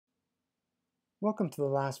Welcome to the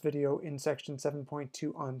last video in section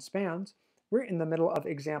 7.2 on spans. We're in the middle of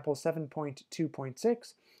example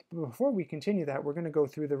 7.2.6, but before we continue that, we're going to go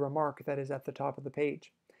through the remark that is at the top of the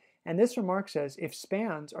page. And this remark says, if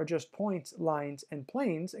spans are just points, lines, and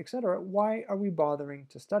planes, etc., why are we bothering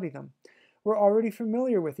to study them? We're already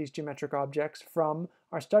familiar with these geometric objects from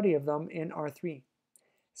our study of them in R3.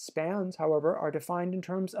 Spans, however, are defined in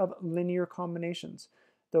terms of linear combinations.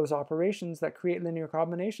 Those operations that create linear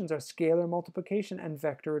combinations are scalar multiplication and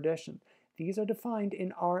vector addition. These are defined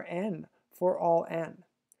in Rn for all n.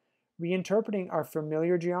 Reinterpreting our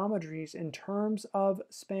familiar geometries in terms of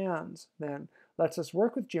spans, then, lets us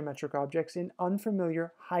work with geometric objects in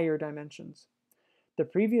unfamiliar higher dimensions. The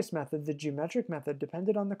previous method, the geometric method,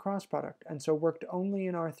 depended on the cross product and so worked only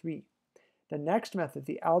in R3. The next method,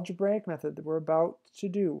 the algebraic method that we're about to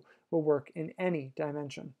do, will work in any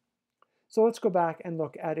dimension. So let's go back and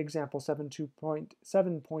look at example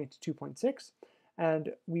 7.2.6,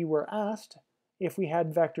 and we were asked if we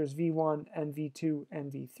had vectors v1 and v2 and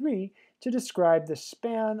v3 to describe the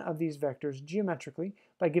span of these vectors geometrically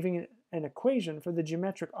by giving an equation for the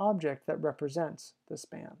geometric object that represents the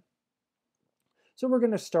span. So we're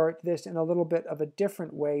going to start this in a little bit of a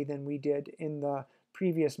different way than we did in the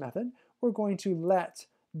previous method. We're going to let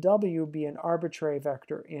w be an arbitrary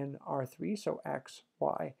vector in R3, so x,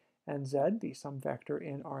 y, and z be some vector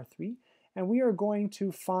in R3, and we are going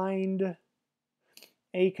to find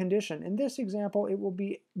a condition. In this example, it will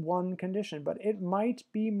be one condition, but it might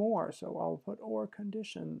be more, so I'll put or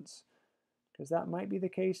conditions, because that might be the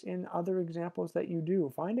case in other examples that you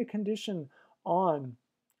do. Find a condition on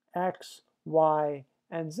x, y,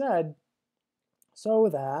 and z so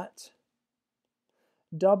that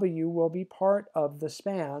w will be part of the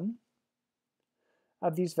span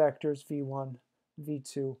of these vectors v1,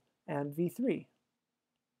 v2, and v3.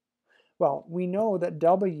 Well, we know that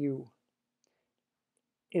w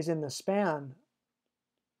is in the span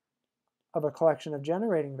of a collection of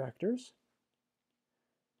generating vectors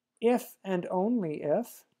if and only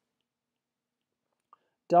if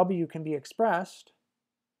w can be expressed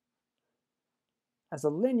as a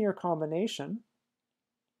linear combination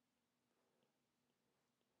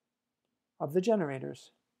of the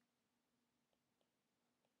generators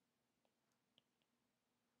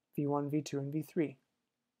v1, v2, and v3,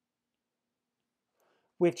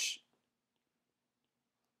 which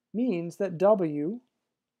means that w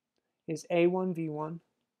is a1 v1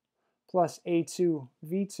 plus a2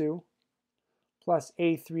 v2 plus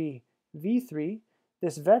a3 v3.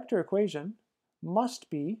 This vector equation must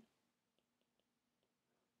be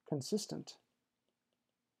consistent.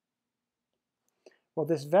 Well,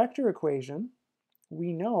 this vector equation,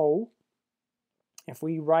 we know if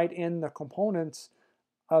we write in the components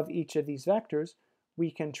of each of these vectors, we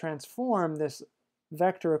can transform this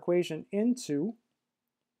vector equation into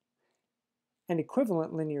an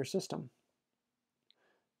equivalent linear system.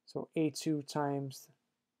 So a2 times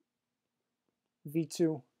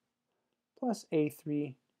v2 plus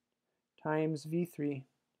a3 times v3.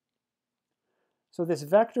 So this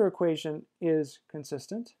vector equation is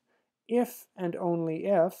consistent if and only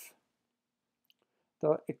if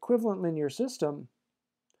the equivalent linear system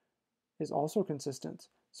is also consistent.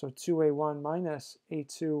 So 2a1 minus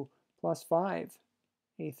a2 plus 5,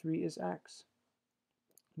 a3 is x,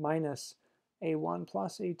 minus a1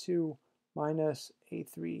 plus a2 minus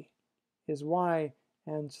a3 is y,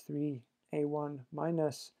 and 3a1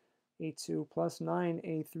 minus a2 plus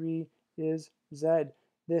 9a3 is z.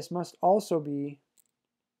 This must also be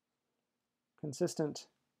consistent.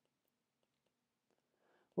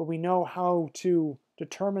 Well, we know how to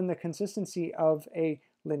determine the consistency of a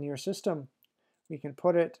linear system. We can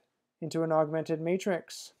put it into an augmented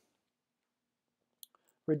matrix,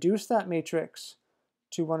 reduce that matrix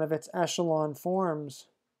to one of its echelon forms,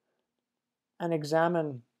 and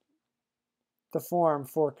examine the form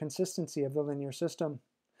for consistency of the linear system.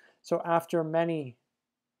 So after many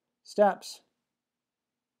steps,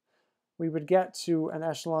 we would get to an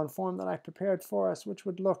echelon form that I prepared for us, which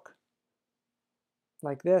would look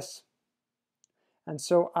like this. And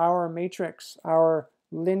so our matrix, our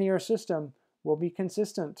linear system, will be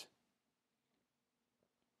consistent.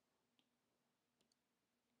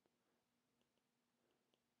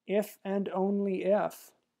 If and only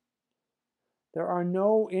if there are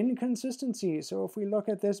no inconsistencies. So if we look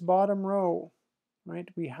at this bottom row, right,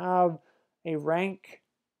 we have a rank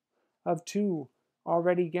of 2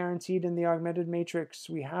 already guaranteed in the augmented matrix.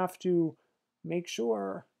 We have to make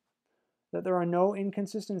sure that there are no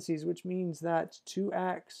inconsistencies, which means that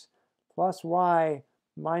 2x plus y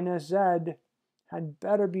minus z had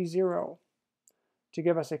better be 0. to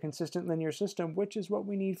give us a consistent linear system, which is what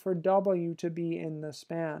we need for W to be in the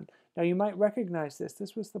span. Now you might recognize this.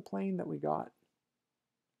 This was the plane that we got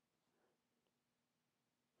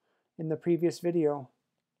in the previous video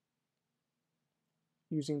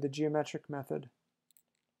using the geometric method,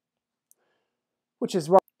 which is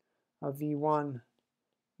what V1,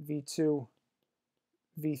 V2,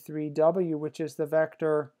 V3, W, which is the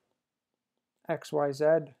vector x, y, z.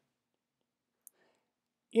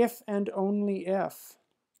 If and only if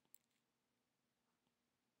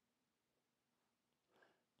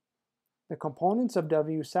the components of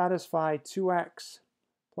W satisfy 2x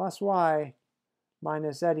plus y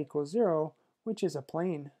minus z equals 0, which is a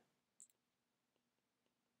plane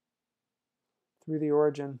through the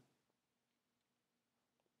origin.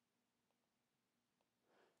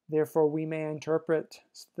 Therefore, we may interpret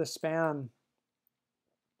the span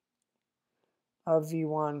of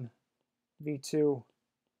V1, V2,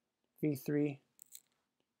 V3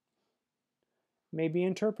 may be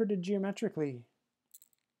interpreted geometrically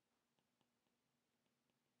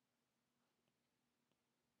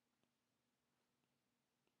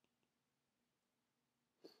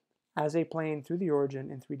as a plane through the origin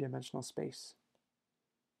in three-dimensional space.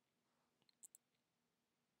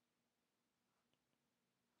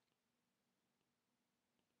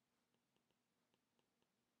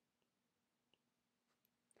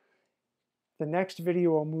 The next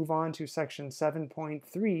video will move on to section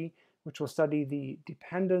 7.3, which will study the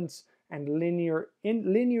dependence and linear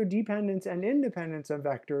dependence and independence of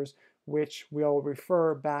vectors, which will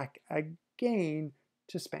refer back again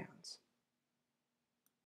to spans.